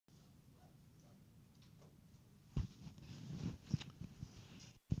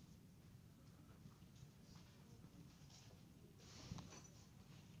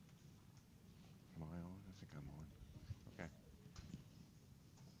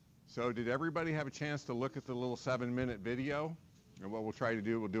So did everybody have a chance to look at the little 7-minute video? And what we'll try to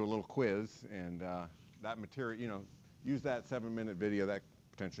do, we'll do a little quiz, and that material, you know, use that 7-minute video, that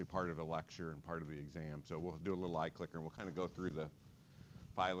potentially part of the lecture and part of the exam. So we'll do a little iClicker, and we'll kind of go through the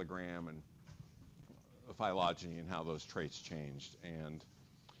phylogram and the phylogeny and how those traits changed. And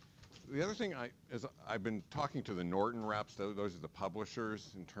the other thing is I've been talking to the Norton reps, those are the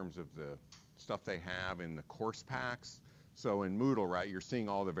publishers in terms of the stuff they have in the course packs. So in Moodle, right, you're seeing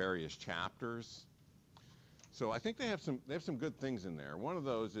all the various chapters. So I think they have some good things in there. One of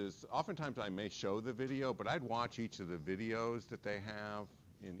those is oftentimes I may show the video, but I'd watch each of the videos that they have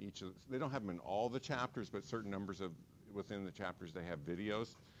in each of they don't have them in all the chapters, but certain numbers of within the chapters they have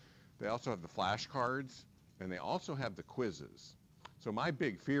videos. They also have the flashcards, and they also have the quizzes. So my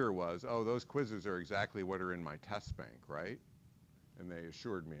big fear was, oh, those quizzes are exactly what are in my test bank, right? And they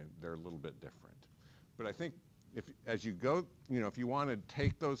assured me they're a little bit different. But I think if as you go, you know, if you want to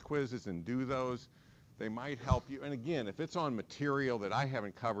take those quizzes and do those, they might help you. And again, if it's on material that I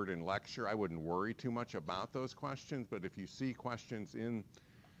haven't covered in lecture, I wouldn't worry too much about those questions. But if you see questions in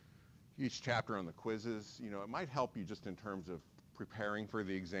each chapter on the quizzes, you know, it might help you just in terms of preparing for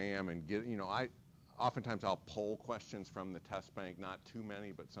the exam and get, you know, oftentimes I'll pull questions from the test bank, not too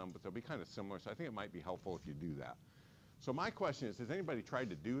many, but some, but they'll be kind of similar. So I think it might be helpful if you do that. So my question is, has anybody tried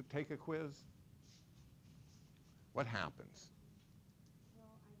to take a quiz? What happens? Well,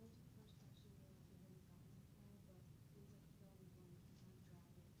 I went to the first section, they were given a but it was a fill-in one, and I dragged it to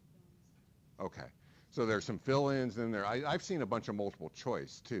fill in. Okay, so there's some fill-ins in there. I've seen a bunch of multiple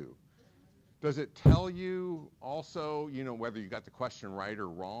choice too. Does it tell you also, you know, whether you got the question right or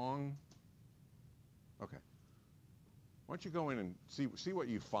wrong? Okay. Why don't you go in and see what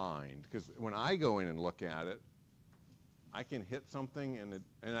you find? Because when I go in and look at it, I can hit something, and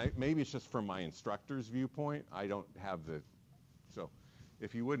maybe it's just from my instructor's viewpoint. I don't have the, so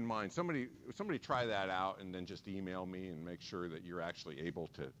if you wouldn't mind, somebody try that out and then just email me and make sure that you're actually able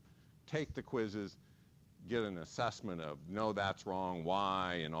to take the quizzes, get an assessment of, no, that's wrong,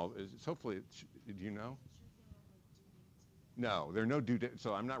 why, and all. Hopefully, do you know? No, there are no due dates,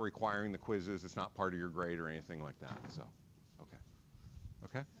 so I'm not requiring the quizzes. It's not part of your grade or anything like that, so, okay.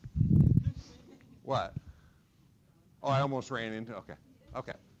 Okay? What? Oh, I almost ran into, okay.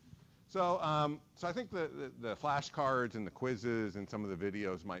 So I think the flashcards and the quizzes and some of the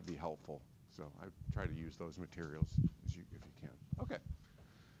videos might be helpful. So I try to use those materials if you can. Okay.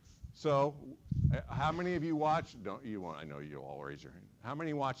 So how many of you watched, I know you all raise your hand. How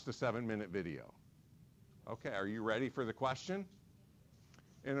many watched the 7-minute video? Okay, are you ready for the question?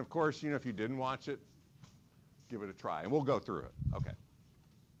 And of course, you know, if you didn't watch it, give it a try, and we'll go through it. Okay.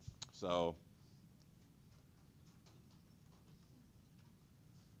 So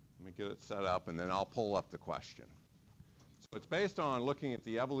let me get it set up, and then I'll pull up the question. So it's based on looking at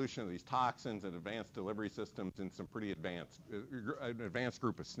the evolution of these toxins and advanced delivery systems in some pretty advanced, an advanced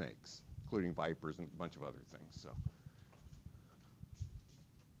group of snakes, including vipers and a bunch of other things. So.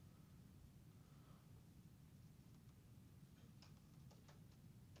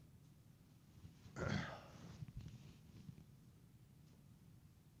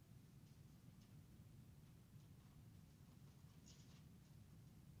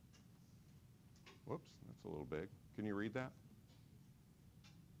 Whoops, that's a little big. Can you read that?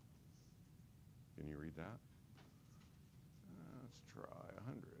 Can you read that? Let's try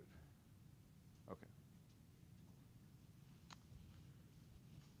 100. Okay.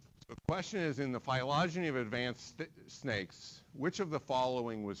 So the question is, in the phylogeny of advanced snakes, which of the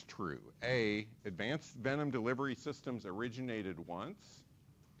following was true? A, advanced venom delivery systems originated once.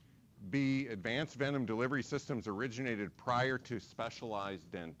 B, advanced venom delivery systems originated prior to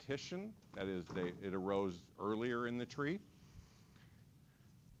specialized dentition. That is, it arose earlier in the tree.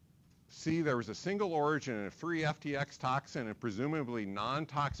 C, there was a single origin of 3 FTX toxin, and presumably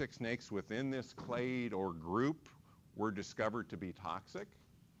non-toxic snakes within this clade or group were discovered to be toxic.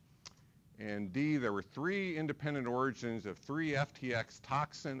 And D, there were 3 independent origins of 3 FTX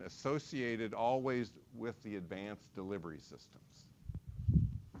toxin associated always with the advanced delivery systems.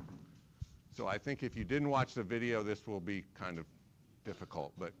 So I think if you didn't watch the video, this will be kind of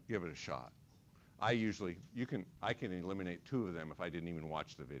difficult, but give it a shot. I can eliminate 2 of them if I didn't even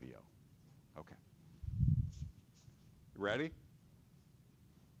watch the video. Okay. Ready?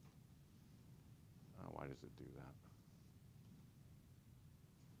 Why does it do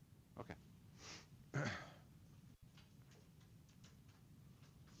that? Okay.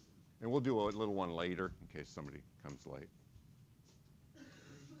 And we'll do a little one later in case somebody comes late.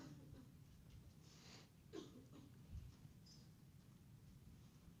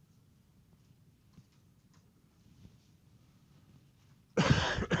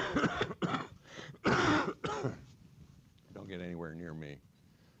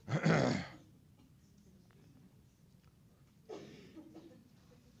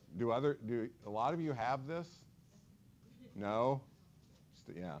 Do a lot of you have this? No?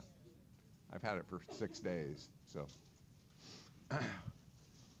 Yeah. I've had it for 6 days, so.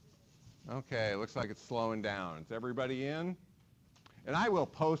 Okay, looks like it's slowing down. Is everybody in? And I will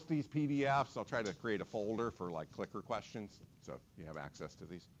post these PDFs. I'll try to create a folder for like clicker questions, so you have access to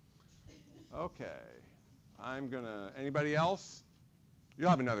these. Okay, anybody else? You'll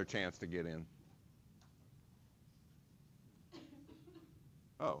have another chance to get in.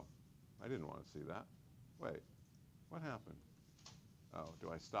 Oh, I didn't want to see that. Wait, what happened? Oh, do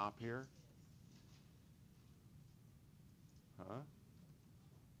I stop here? Huh?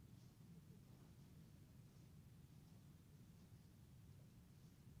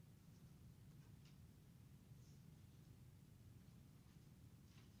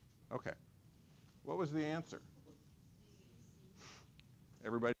 Okay. What was the answer?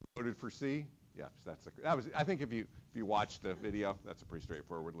 Everybody voted for C? Yes, that was. I think if you watch the video, that's a pretty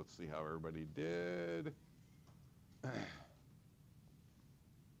straightforward. Let's see how everybody did.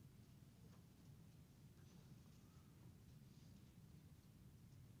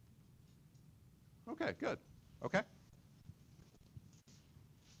 Okay, good. Okay.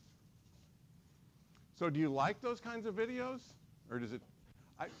 So do you like those kinds of videos, or does it?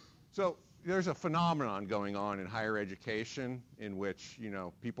 So there's a phenomenon going on in higher education in which,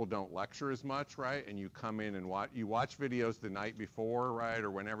 people don't lecture as much, right? And you come in and watch videos the night before, right, or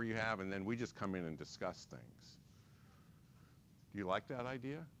whenever you have, and then we just come in and discuss things. Do you like that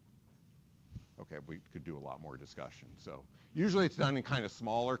idea? Okay, we could do a lot more discussion. So usually it's done in kind of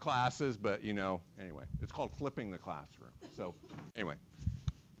smaller classes, but anyway, it's called flipping the classroom. So anyway.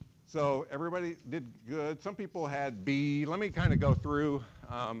 So everybody did good. Some people had B. Let me kind of go through.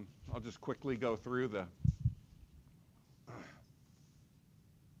 I'll just quickly go through the.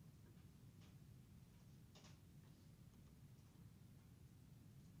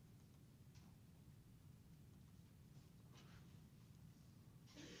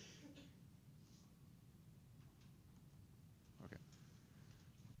 Okay.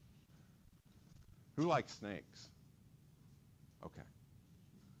 Who likes snakes? Okay.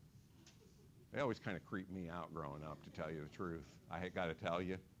 They always kind of creep me out growing up, to tell you the truth. I got to tell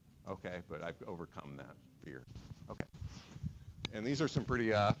you. Okay, but I've overcome that fear. Okay. And these are some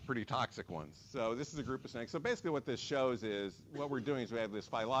pretty toxic ones. So this is a group of snakes. So basically what this shows is, what we're doing is we have this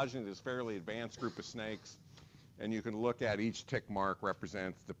phylogeny, this fairly advanced group of snakes, and you can look at each tick mark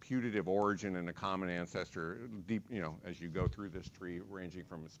represents the putative origin and a common ancestor, deep, as you go through this tree, ranging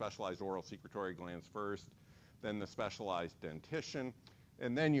from specialized oral secretory glands first, then the specialized dentition,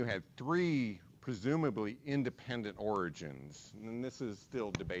 and then you had 3 presumably independent origins. And this is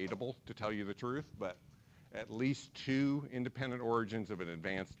still debatable, to tell you the truth, but at least 2 independent origins of an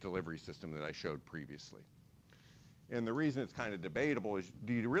advanced delivery system that I showed previously. And the reason it's kind of debatable is,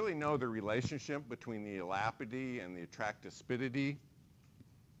 do you really know the relationship between the elapidae and the atractospididae?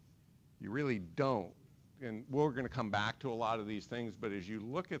 You really don't. And we're going to come back to a lot of these things, but as you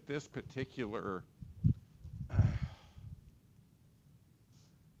look at this particular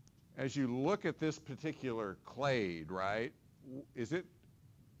clade, right, is it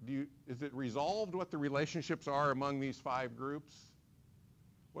resolved what the relationships are among these 5 groups?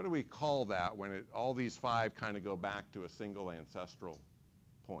 What do we call that when all these 5 kind of go back to a single ancestral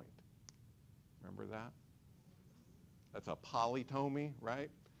point? Remember that? That's a polytomy, right?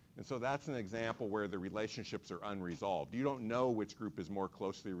 And so that's an example where the relationships are unresolved. You don't know which group is more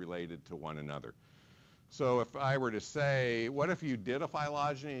closely related to one another. So if I were to say, what if you did a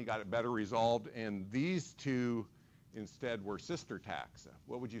phylogeny, you got it better resolved, and these 2 instead were sister taxa?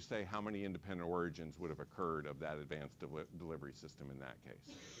 What would you say, how many independent origins would have occurred of that advanced delivery system in that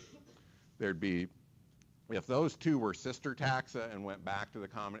case? There'd be, if those 2 were sister taxa and went back to the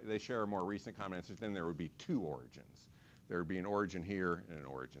common, they share a more recent common ancestor, then there would be 2 origins. There would be an origin here and an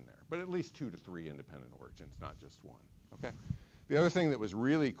origin there, but at least 2 to 3 independent origins, not just 1, okay? The other thing that was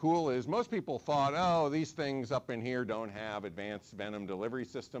really cool is most people thought, oh, these things up in here don't have advanced venom delivery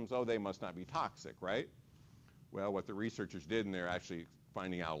systems. Oh, they must not be toxic, right? Well, what the researchers did, and they're actually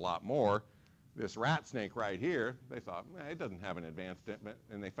finding out a lot more, this rat snake right here, they thought, it doesn't have an advanced,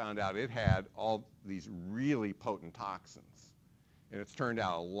 and they found out it had all these really potent toxins. And it's turned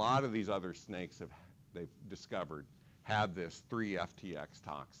out a lot of these other snakes they've discovered have this 3-FTX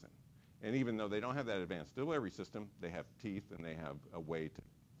toxin. And even though they don't have that advanced delivery system, they have teeth and they have a way to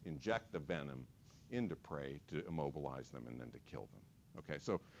inject the venom into prey to immobilize them and then to kill them. Okay,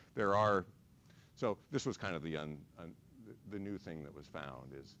 so so this was kind of the new thing that was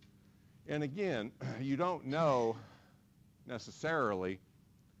found is, and again, you don't know necessarily,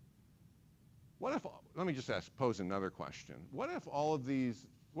 let me just pose another question. What if all of these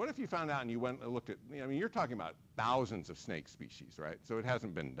what if you found out and you went and looked at, I mean, you're talking about thousands of snake species, right? So it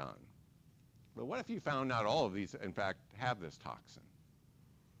hasn't been done. But what if you found out all of these, in fact, have this toxin?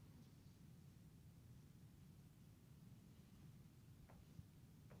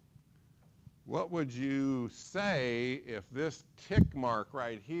 What would you say if this tick mark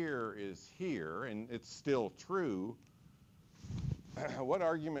right here is here, and it's still true? What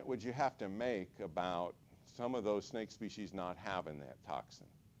argument would you have to make about some of those snake species not having that toxin?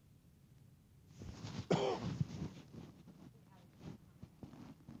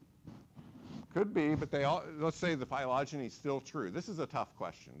 Could be, but they all, let's say the phylogeny is still true. This is a tough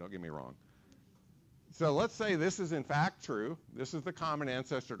question, don't get me wrong. So let's say this is in fact true. This is the common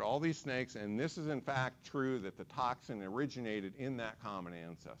ancestor to all these snakes, and this is in fact true that the toxin originated in that common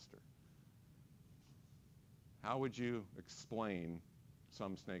ancestor. How would you explain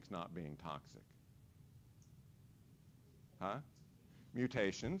some snakes not being toxic? Huh?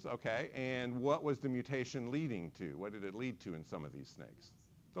 Mutations, okay. And what was the mutation leading to? What did it lead to in some of these snakes?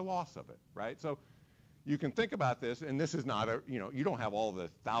 The loss of it, right? So you can think about this, and this is not a, you don't have all the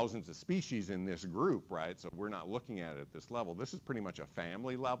thousands of species in this group, right? So we're not looking at it at this level. This is pretty much a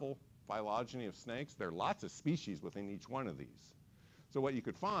family level phylogeny of snakes. There are lots of species within each one of these. So what you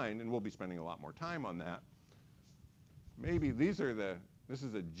could find, and we'll be spending a lot more time on that, maybe this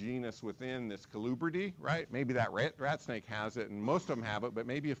is a genus within this Colubridae, right? Maybe that rat snake has it, and most of them have it, but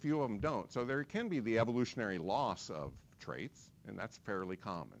maybe a few of them don't. So there can be the evolutionary loss of traits, and that's fairly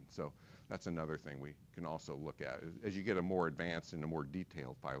common. So that's another thing we can also look at as you get a more advanced and a more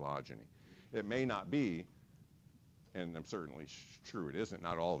detailed phylogeny. It may not be, and I'm certainly true it isn't,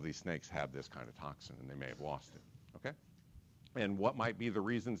 not all of these snakes have this kind of toxin, and they may have lost it, okay? And what might be the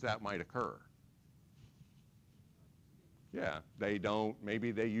reasons that might occur? Yeah, they don't,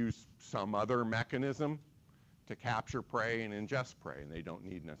 maybe they use some other mechanism to capture prey and ingest prey, and they don't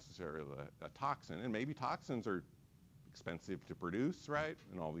need necessarily a toxin. And maybe toxins are expensive to produce, right?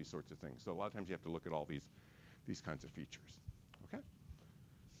 And all these sorts of things. So a lot of times you have to look at all these kinds of features. Okay?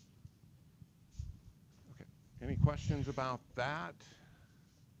 Okay. Any questions about that?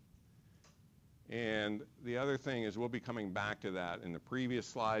 And the other thing is we'll be coming back to that. In the previous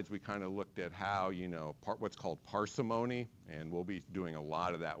slides, we kind of looked at how, what's called parsimony, and we'll be doing a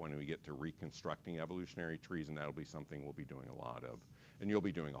lot of that when we get to reconstructing evolutionary trees, and that'll be something we'll be doing a lot of. And you'll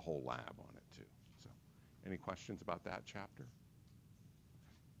be doing a whole lab on it too. So any questions about that chapter?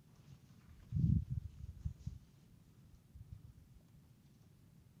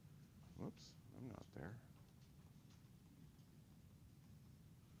 Whoops, I'm not there.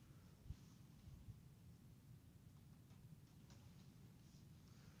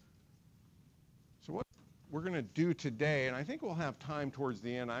 So what we're going to do today, and I think we'll have time towards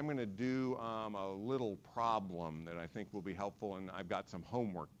the end, I'm going to do a little problem that I think will be helpful, and I've got some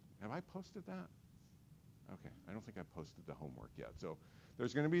homework. Have I posted that? Okay, I don't think I've posted the homework yet. So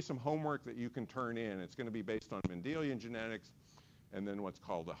there's going to be some homework that you can turn in. It's going to be based on Mendelian genetics and then what's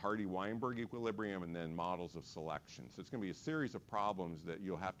called the Hardy-Weinberg equilibrium and then models of selection. So it's going to be a series of problems that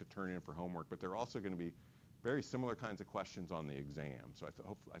you'll have to turn in for homework, but they're also going to be very similar kinds of questions on the exam. So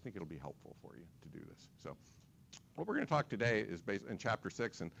I think it'll be helpful for you to do this. So what we're going to talk today is based in chapter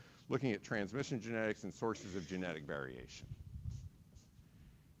 6 and looking at transmission genetics and sources of genetic variation.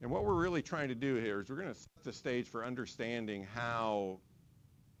 And what we're really trying to do here is we're going to set the stage for understanding how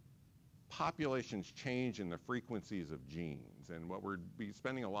populations change in the frequencies of genes. And what we're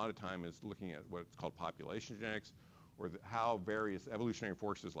spending a lot of time is looking at what's called population genetics, or how various evolutionary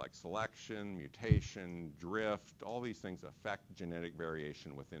forces like selection, mutation, drift, all these things affect genetic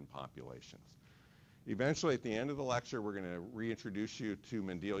variation within populations. Eventually, at the end of the lecture, we're going to reintroduce you to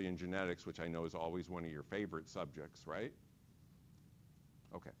Mendelian genetics, which I know is always one of your favorite subjects, right?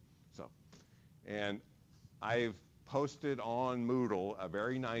 Okay, and I've posted on Moodle a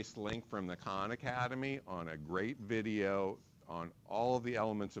very nice link from the Khan Academy on a great video on all of the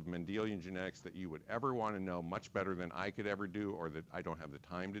elements of Mendelian genetics that you would ever want to know much better than I could ever do, or that I don't have the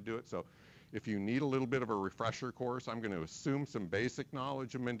time to do it. So if you need a little bit of a refresher course, I'm going to assume some basic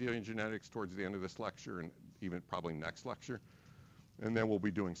knowledge of Mendelian genetics towards the end of this lecture and even probably next lecture. And then we'll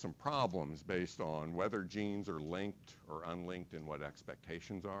be doing some problems based on whether genes are linked or unlinked and what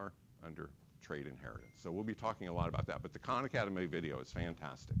expectations are under trait inheritance. So we'll be talking a lot about that, but the Khan Academy video is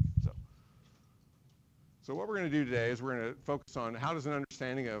fantastic. So what we're going to do today is we're going to focus on how does an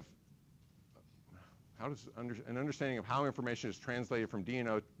understanding of how information is translated from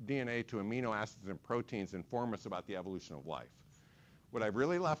DNA to amino acids and proteins inform us about the evolution of life. What I've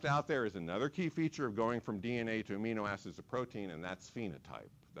really left out there is another key feature of going from DNA to amino acids to protein, and that's phenotype.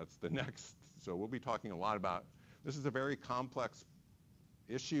 That's the next. So we'll be talking a lot about, this is a very complex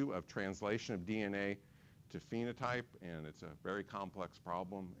issue of translation of DNA to phenotype, and it's a very complex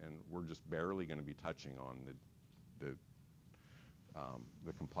problem, and we're just barely going to be touching on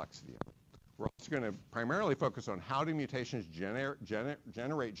the complexity of it. We're also going to primarily focus on how do mutations generate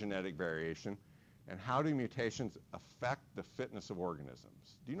genetic variation, and how do mutations affect the fitness of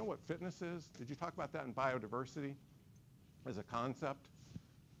organisms. Do you know what fitness is? Did you talk about that in biodiversity as a concept?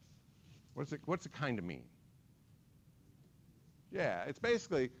 What's it kind of mean? Yeah, it's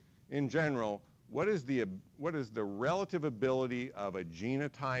basically, in general, what is the relative ability of a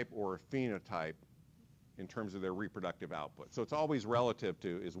genotype or a phenotype in terms of their reproductive output? So it's always relative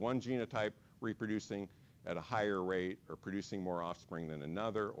to, is one genotype reproducing at a higher rate or producing more offspring than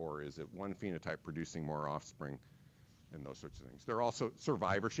another, or is it one phenotype producing more offspring, and those sorts of things. There are also,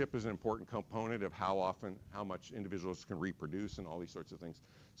 survivorship is an important component of how much individuals can reproduce and all these sorts of things.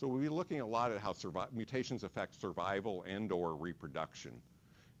 So we'll be looking a lot at how mutations affect survival and or reproduction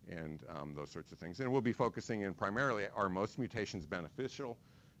and those sorts of things. And we'll be focusing in primarily, are most mutations beneficial,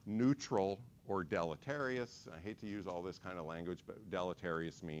 neutral, or deleterious? I hate to use all this kind of language, but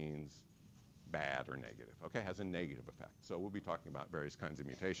deleterious means bad or negative, okay? Has a negative effect. So we'll be talking about various kinds of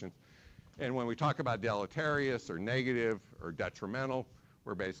mutations. And when we talk about deleterious or negative or detrimental,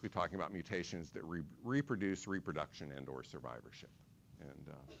 we're basically talking about mutations that reproduce reproduction and or survivorship.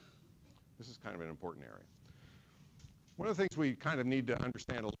 And this is kind of an important area. One of the things we kind of need to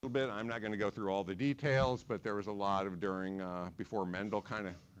understand a little bit, I'm not going to go through all the details, but there was a lot of before Mendel kind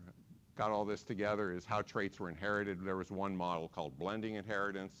of got all this together, is how traits were inherited. There was one model called blending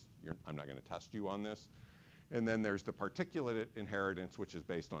inheritance. I'm not going to test you on this. And then there's the particulate inheritance, which is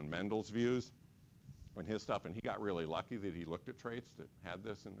based on Mendel's views on his stuff. And he got really lucky that he looked at traits that had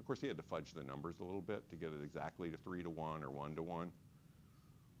this. And of course, he had to fudge the numbers a little bit to get it exactly to 3 to 1 or 1 to 1.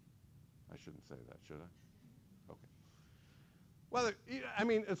 I shouldn't say that, should I? Okay. Well, I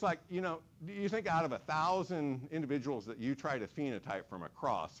mean, it's like, you know, you think out of 1,000 individuals that you try to phenotype from a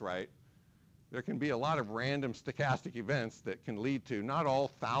cross, right? There can be a lot of random stochastic events that can lead to not all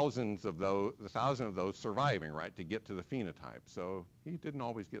thousands of those, the 1,000 of those surviving, right, to get to the phenotype. So he didn't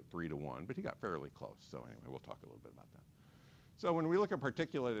always get 3 to 1, but he got fairly close. So anyway, we'll talk a little bit about that. So when we look at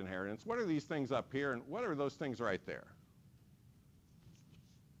particulate inheritance, what are these things up here, and what are those things right there?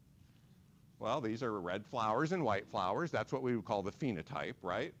 Well, these are red flowers and white flowers. That's what we would call the phenotype,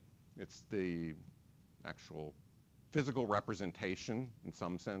 right? It's the actual physical representation, in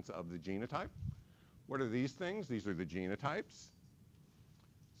some sense, of the genotype. What are these things? These are the genotypes.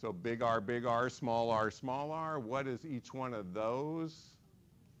 So big R, small r. What is each one of those?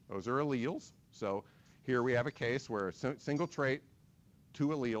 Those are alleles. So here we have a case where a single trait, 2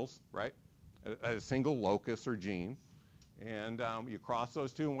 alleles, right? A single locus or gene. And you cross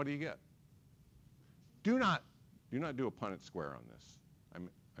those two, and what do you get? Do not do a Punnett square on this.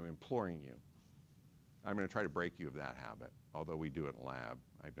 I'm imploring you. I'm going to try to break you of that habit, although we do it in lab.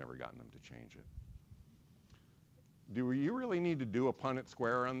 I've never gotten them to change it. Do you really need to do a Punnett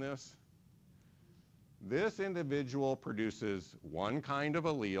square on this? This individual produces one kind of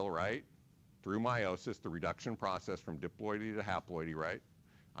allele, right? Through meiosis, the reduction process from diploidy to haploidy, right?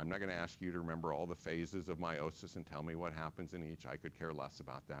 I'm not going to ask you to remember all the phases of meiosis and tell me what happens in each. I could care less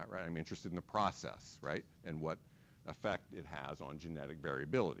about that, right? I'm interested in the process, right? And what effect it has on genetic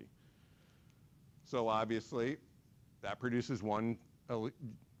variability. So obviously, that produces one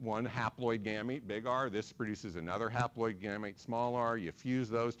haploid gamete, big R. This produces another haploid gamete, small r. You fuse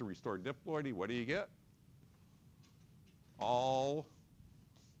those to restore diploidy. What do you get? All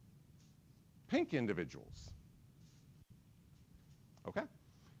pink individuals. Okay?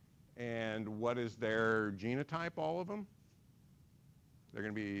 And what is their genotype, all of them? They're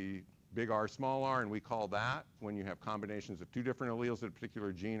going to be big R, small r, and we call that, when you have combinations of 2 different alleles at a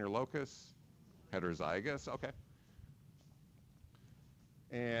particular gene or locus, heterozygous. Okay.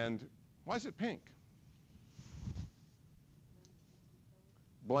 And why is it pink?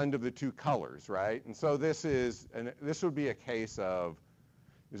 Blend of the 2 colors, right? And so this would be a case of,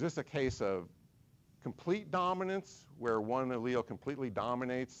 is this a case of complete dominance, where one allele completely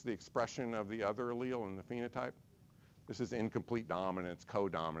dominates the expression of the other allele in the phenotype? This is incomplete dominance,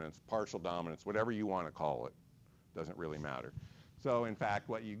 co-dominance, partial dominance, whatever you want to call it. Doesn't really matter. So in fact,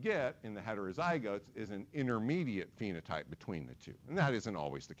 what you get in the heterozygotes is an intermediate phenotype between the 2. And that isn't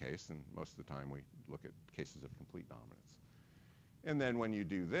always the case, and most of the time we look at cases of complete dominance. And then when you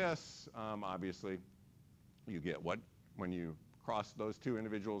do this, obviously, you get what, when you cross those 2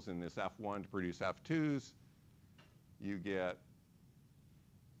 individuals in this F1 to produce F2s, you get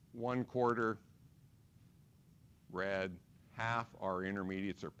 1/4 red, half are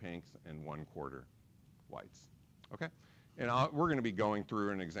intermediates or pinks, and 1/4 whites. Okay? And we're going to be going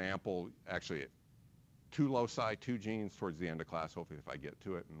through an example, actually, 2 loci, 2 genes towards the end of class, hopefully if I get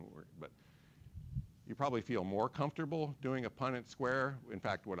to it. But you probably feel more comfortable doing a Punnett square. In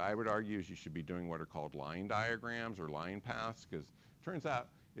fact, what I would argue is you should be doing what are called line diagrams or line paths, because it turns out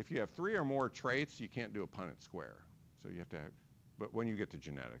if you have 3 or more traits, you can't do a Punnett square. So you have to have, but when you get to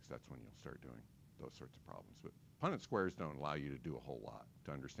genetics, that's when you'll start doing those sorts of problems. But Punnett squares don't allow you to do a whole lot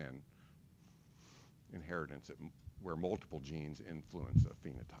to understand inheritance where multiple genes influence a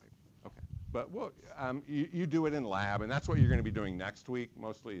phenotype. Okay, but you do it in lab, and that's what you're going to be doing next week,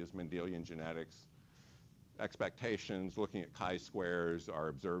 mostly is Mendelian genetics. Expectations, looking at chi-squares are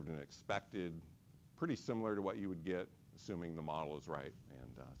observed and expected, pretty similar to what you would get, assuming the model is right,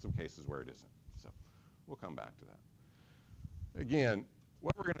 and some cases where it isn't. So we'll come back to that. Again,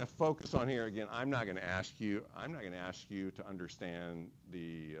 what we're going to focus on here, again, I'm not going to ask you to understand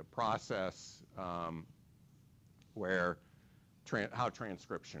the process where how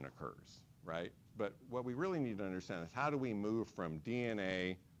transcription occurs, right? But what we really need to understand is how do we move from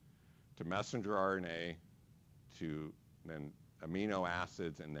DNA to messenger RNA to then amino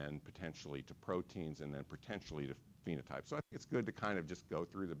acids and then potentially to proteins and then potentially to phenotypes. So I think it's good to kind of just go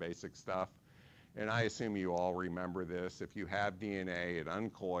through the basic stuff. And I assume you all remember this. If you have DNA, it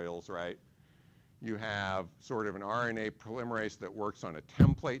uncoils, right? You have sort of an RNA polymerase that works on a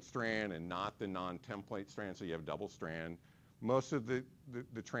template strand and not the non-template strand, so you have double strand. Most of the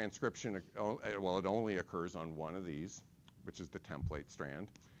transcription, well, it only occurs on one of these, which is the template strand.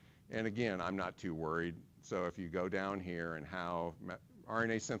 And again, I'm not too worried. So if you go down here and how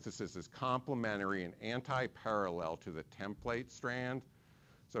RNA synthesis is complementary and anti-parallel to the template strand.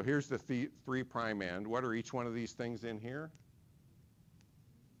 So here's the 3' end. What are each one of these things in here?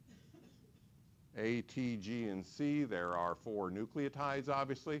 A, T, G, and C. There are 4 nucleotides,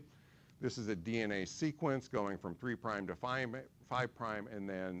 obviously. This is a DNA sequence going from 3' to 5', and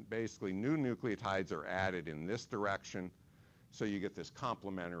then basically new nucleotides are added in this direction. So you get this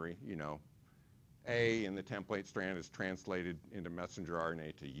complementary, A in the template strand is translated into messenger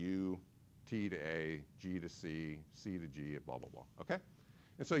RNA to U, T to A, G to C, C to G, blah, blah, blah, okay?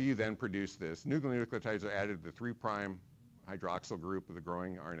 And so you then produce this. Nucleotides are added to the 3' hydroxyl group of the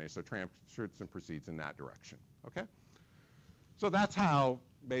growing RNA, so transcription proceeds in that direction, okay? So that's how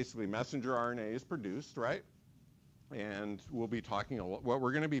basically messenger RNA is produced, right? And we'll be talking, what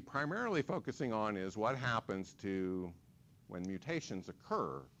we're going to be primarily focusing on is what happens to when mutations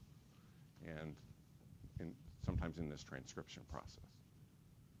occur, and sometimes in this transcription process.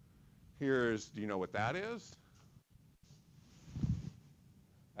 Do you know what that is?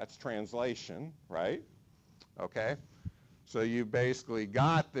 That's translation, right? Okay. So you basically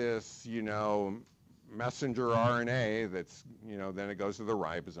got this, messenger RNA that's, then it goes to the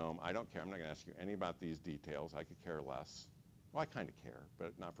ribosome. I don't care. I'm not going to ask you any about these details. I could care less. Well, I kind of care,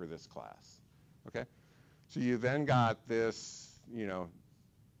 but not for this class. Okay. So you then got this,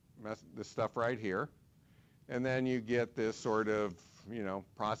 this stuff right here. And then you get this sort of,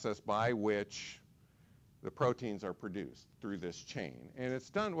 process by which the proteins are produced through this chain. And it's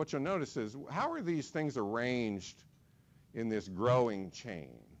done, what you'll notice is, how are these things arranged in this growing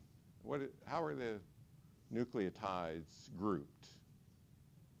chain? How are the nucleotides grouped?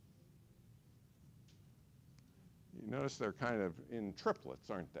 You notice they're kind of in triplets,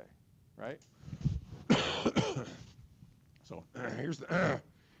 aren't they? Right? So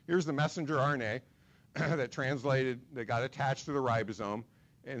here's the messenger RNA that got attached to the ribosome,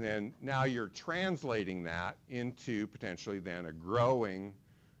 and then now you're translating that into potentially then a growing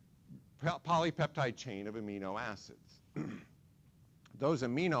polypeptide chain of amino acids. Those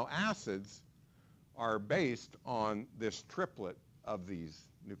amino acids are based on this triplet of these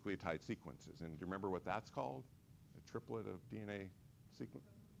nucleotide sequences. And do you remember what that's called? A triplet of DNA sequence?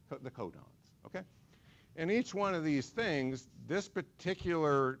 The codons, okay? And each one of these things, this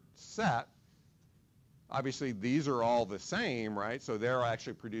particular set, obviously these are all the same, right? So they're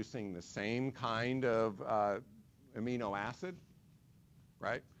actually producing the same kind of amino acid,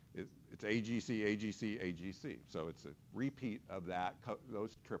 right? It's AGC, AGC, AGC. So it's a repeat of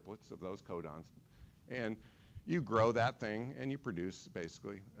those triplets of those codons. And you grow that thing and you produce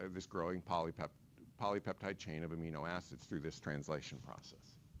basically this growing polypeptide chain of amino acids through this translation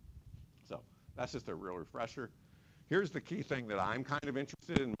process. So that's just a real refresher. Here's the key thing that I'm kind of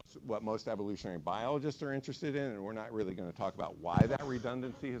interested in, what most evolutionary biologists are interested in, and we're not really going to talk about why that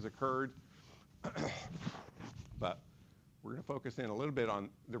redundancy has occurred. But we're going to focus in a little bit on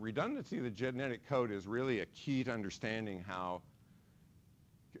the redundancy of the genetic code is really a key to understanding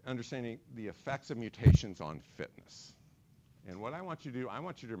the effects of mutations on fitness. And what I want you to do, I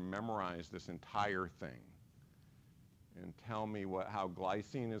want you to memorize this entire thing. and tell me how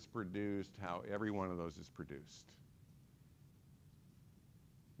glycine is produced, how every one of those is produced?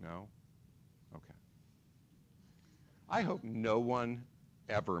 No? Okay. I hope no one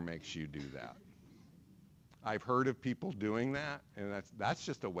ever makes you do that. I've heard of people doing that, and that's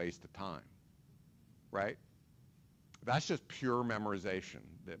just a waste of time, right? That's just pure memorization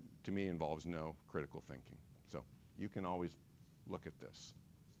that, to me, involves no critical thinking. So you can always look at this.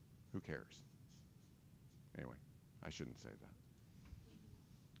 Who cares? Anyway, I shouldn't say that.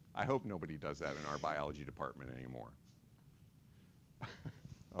 I hope nobody does that in our biology department anymore.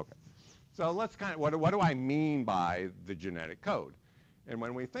 Okay. So let's kind of, what do I mean by the genetic code? And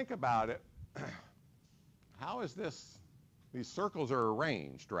when we think about it, how is this, these circles are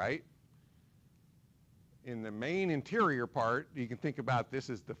arranged, right? In the main interior part, you can think about this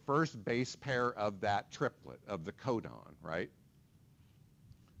as the first base pair of that triplet, of the codon, right?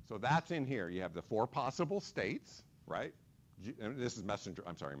 So that's in here. You have the 4 possible states, right? And this is messenger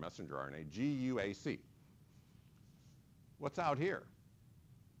RNA, GUAC. What's out here?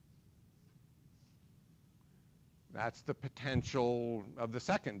 That's the potential of the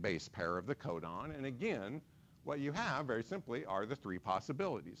second base pair of the codon. And again, what you have, very simply, are the 3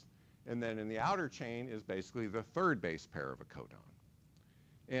 possibilities. And then in the outer chain is basically the third base pair of a codon.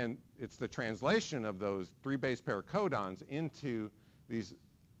 And it's the translation of those 3 base pair codons into these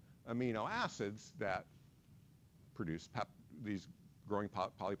amino acids that produce these growing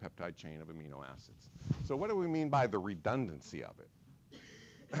polypeptide chain of amino acids. So what do we mean by the redundancy of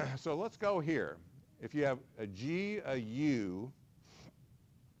it? So let's go here. If you have a G, a U,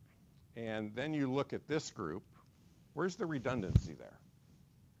 and then you look at this group, where's the redundancy there?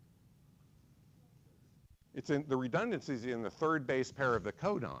 The redundancy is in the third base pair of the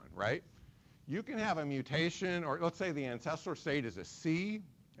codon, right? You can have a mutation, or let's say the ancestral state is a C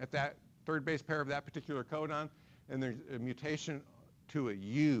at that third base pair of that particular codon, and there's a mutation to a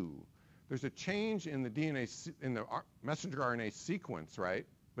U. There's a change in the DNA, in the messenger RNA sequence, right?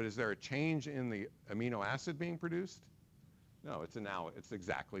 But is there a change in the amino acid being produced? No, it's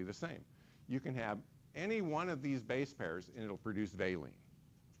exactly the same. You can have any one of these base pairs and it'll produce valine.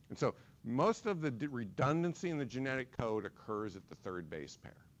 And so most of the redundancy in the genetic code occurs at the third base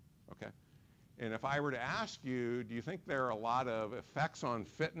pair, okay? And if I were to ask you, do you think there are a lot of effects on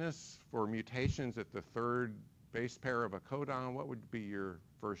fitness for mutations at the third base pair of a codon? What would be your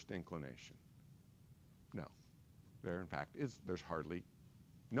first inclination? No. There, in fact, there's hardly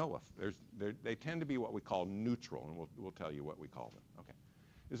no. They tend to be what we call neutral, and we'll tell you what we call them. Okay.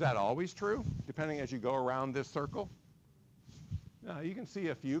 Is that always true, depending as you go around this circle? No, you can see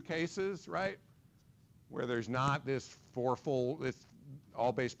a few cases, right, where there's not this fourfold,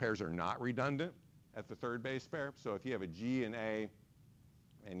 all base pairs are not redundant at the third base pair. So if you have a G and A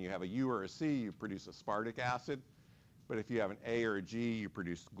and you have a U or a C, you produce aspartic acid. But if you have an A or a G, you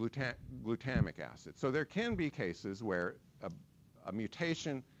produce glutamic acid. So there can be cases where a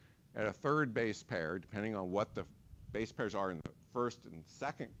mutation at a third base pair, depending on what the base pairs are in the first and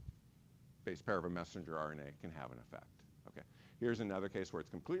second base pair of a messenger RNA, can have an effect. Okay. Here's another case where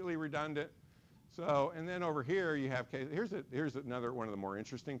it's completely redundant. So, and then over here you have here's another one of the more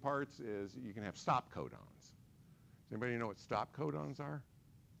interesting parts is you can have stop codons. Does anybody know what stop codons are?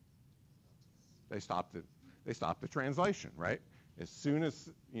 They stop the translation, right? As soon as,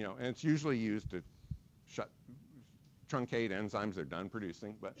 and it's usually used to truncate enzymes they're done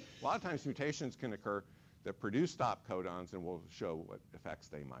producing, but a lot of times mutations can occur that produce stop codons, and we'll show what effects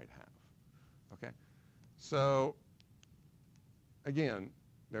they might have. Okay? So again,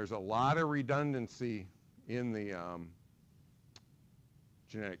 there's a lot of redundancy in the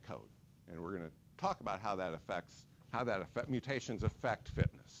genetic code, and we're going to talk about how mutations affect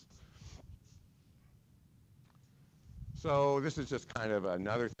fitness. So this is just kind of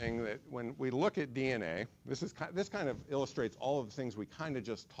another thing that when we look at DNA, this kind of illustrates all of the things we kind of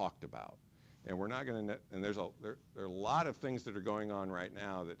just talked about. And we're not going to, and there are a lot of things that are going on right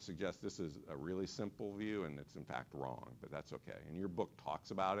now that suggest this is a really simple view, and it's in fact wrong, but that's okay. And your book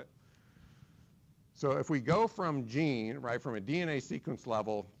talks about it. So if we go from gene, right, from a DNA sequence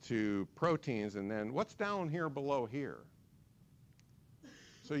level to proteins, and then what's down here below here?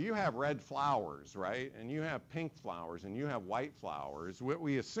 So you have red flowers, right, and you have pink flowers, and you have white flowers. What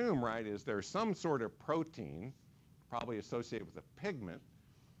we assume, right, is there's some sort of protein, probably associated with a pigment,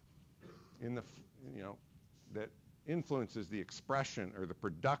 in the, that influences the expression or the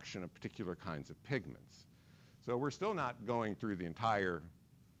production of particular kinds of pigments. So we're still not going through the entire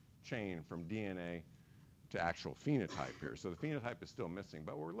chain from DNA to actual phenotype here. So the phenotype is still missing.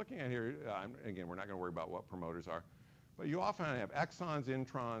 But what we're looking at here, again, we're not going to worry about what promoters are. But you often have exons,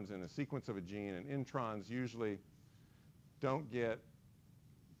 introns in a sequence of a gene, and introns usually don't get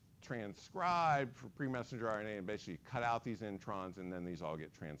transcribed for pre-messenger RNA and basically cut out these introns, and then these all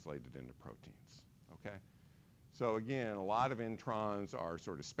get translated into proteins, okay? So again, a lot of introns are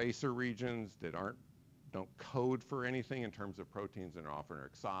sort of spacer regions that don't code for anything in terms of proteins and often are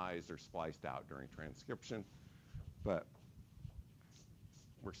excised or spliced out during transcription, but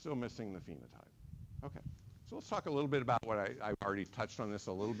we're still missing the phenotype. Okay, so let's talk a little bit about what I've already touched on this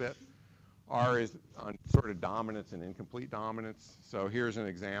a little bit. R is on sort of dominance and incomplete dominance. So here's an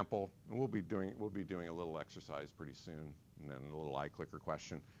example, and we'll be doing a little exercise pretty soon, and then a little iClicker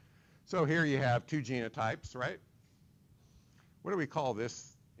question. So here you have two genotypes, right? What do we call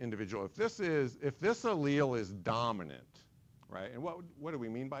this individual? If this allele is dominant, right? And what do we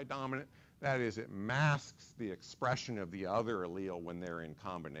mean by dominant? That is, it masks the expression of the other allele when they're in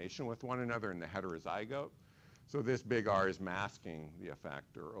combination with one another in the heterozygote. So this big R is masking the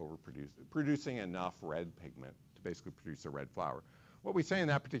effect or producing enough red pigment to basically produce a red flower. What we say in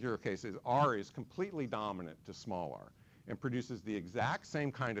that particular case is R is completely dominant to small r and produces the exact same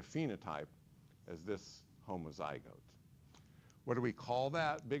kind of phenotype as this homozygote. What do we call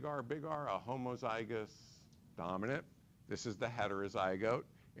that, big R, a homozygous dominant? This is the heterozygote.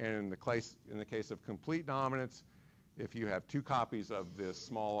 And in the case of complete dominance, if you have two copies of this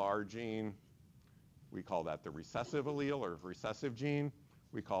small r gene, we call that the recessive allele or recessive gene.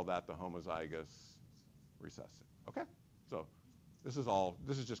 We call that the homozygous recessive. Okay? So this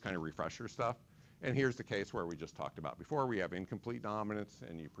is just kind of refresher stuff. And here's the case where we just talked about before. We have incomplete dominance,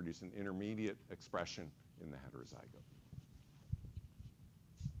 and you produce an intermediate expression in the heterozygote.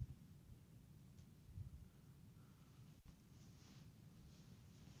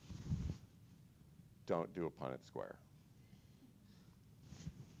 Don't do a Punnett square.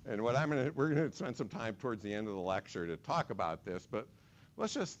 And we're going to spend some time towards the end of the lecture to talk about this, but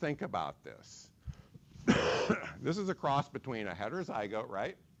let's just think about this. This is a cross between a heterozygote,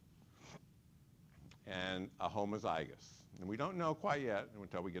 right, and a homozygous. And we don't know quite yet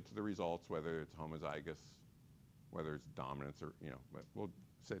until we get to the results whether it's homozygous, whether it's dominance or, but we'll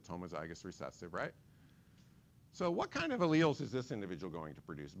say it's homozygous recessive, right? So what kind of alleles is this individual going to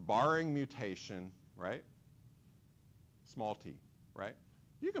produce? Barring mutation, right? Small t, right?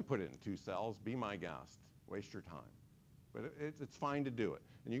 You can put it in 2 cells, be my guest, waste your time. But it's fine to do it.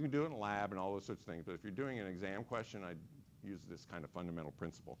 And you can do it in a lab and all those sorts of things. But if you're doing an exam question, I'd use this kind of fundamental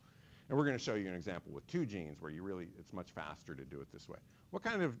principle. And we're going to show you an example with 2 genes where it's much faster to do it this way.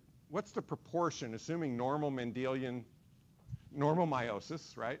 What's the proportion, assuming normal Mendelian, normal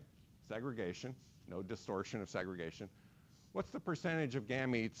meiosis, right? Segregation, no distortion of segregation. What's the percentage of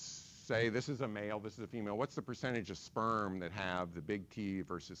gametes? Say this is a male, this is a female. What's the percentage of sperm that have the big T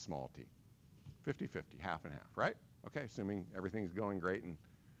versus small t? 50-50, half and half, right? Okay, assuming everything's going great and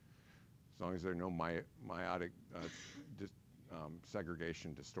as long as there are no meiotic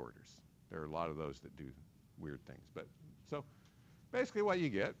segregation distorters. There are a lot of those that do weird things. But so basically what you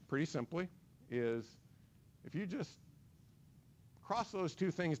get, pretty simply, is if you just cross those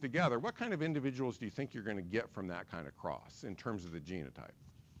 2 things together, what kind of individuals do you think you're going to get from that kind of cross in terms of the genotype?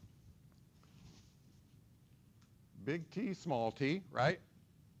 Big T, small t, right?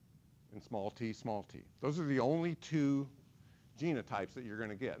 And small t, small t. Those are the only 2 genotypes that you're going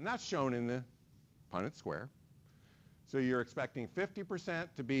to get. And that's shown in the Punnett square. So you're expecting 50%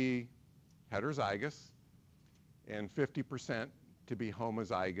 to be heterozygous and 50% to be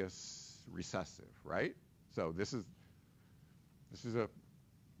homozygous recessive, right? So this is a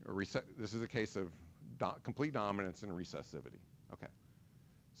case of complete dominance and recessivity. Okay.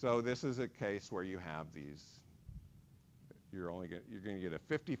 So this is a case where you have these. You're going to get a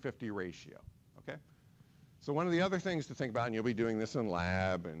 50-50 ratio. Okay. So one of the other things to think about, and you'll be doing this in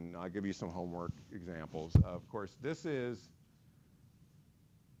lab, and I'll give you some homework examples. Of course,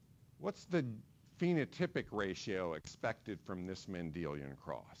 what's the phenotypic ratio expected from this Mendelian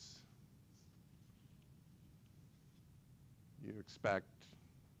cross? You expect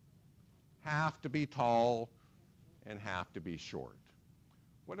half to be tall and half to be short.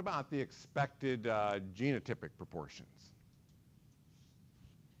 What about the expected genotypic proportions?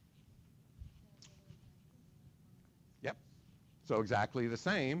 Yep. So exactly the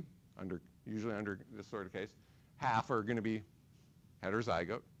same, usually under this sort of case. Half are going to be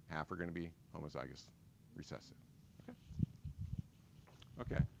heterozygote, half are going to be homozygous recessive. Okay.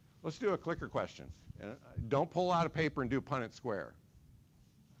 Okay. Let's do a clicker question. And don't pull out a paper and do Punnett square.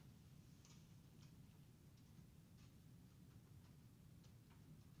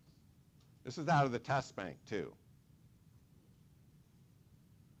 This is out of the test bank, too.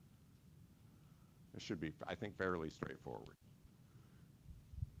 This should be, I think, fairly straightforward.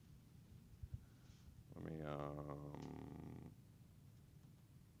 Let me,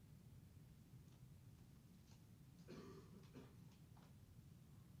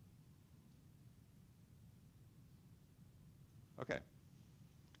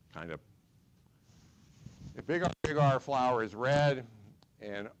 kind of, if big R flower is red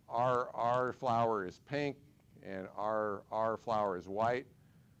and R flower is pink and R flower is white,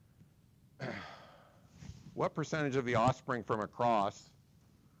 what percentage of the offspring from a cross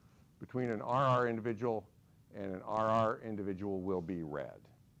between an RR individual and an RR individual will be red?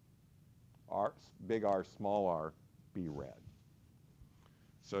 Big R, small r, be red.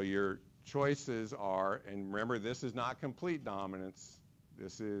 So your choices are, and remember this is not complete dominance,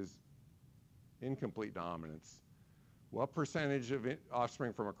 this is incomplete dominance. What percentage of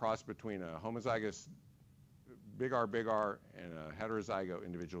offspring from a cross between a homozygous big R and a heterozygote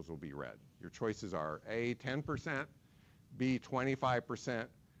individuals will be red? Your choices are A, 10%, B, 25%,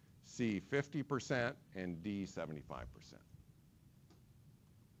 C, 50%, and D, 75%.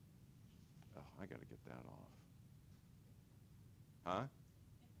 Oh, I got to get that off. Huh?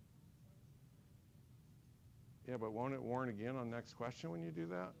 Yeah, but won't it warn again on next question when you do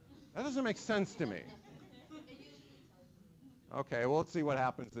that? That doesn't make sense to me. Okay, well, let's see what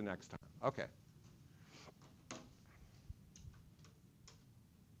happens the next time. Okay.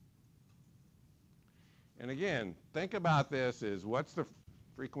 And again, think about this is what's the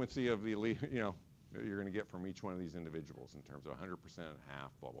frequency of the, that you're going to get from each one of these individuals in terms of 100%,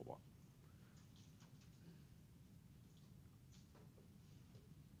 half, blah, blah, blah.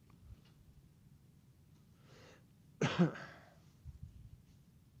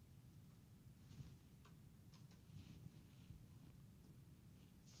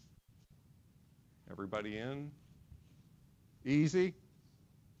 Everybody in? Easy?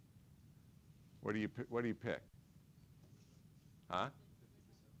 What do you pick? Huh?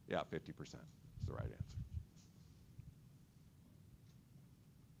 Yeah, 50% is the right answer.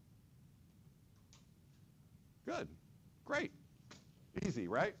 Good. Great. Easy,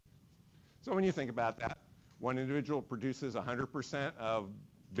 right? So when you think about that, one individual produces 100% of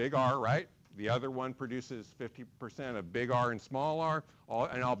big R, right? The other one produces 50% of big R and small r.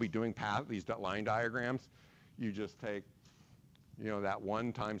 And I'll be doing these line diagrams. You just take, that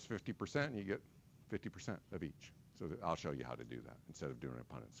 1 times 50%, and you get 50% of each. So I'll show you how to do that instead of doing it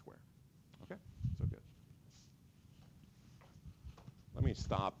Punnett square. Okay? So good. Let me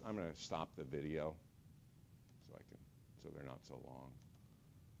stop. I'm going to stop the video so they're not so long.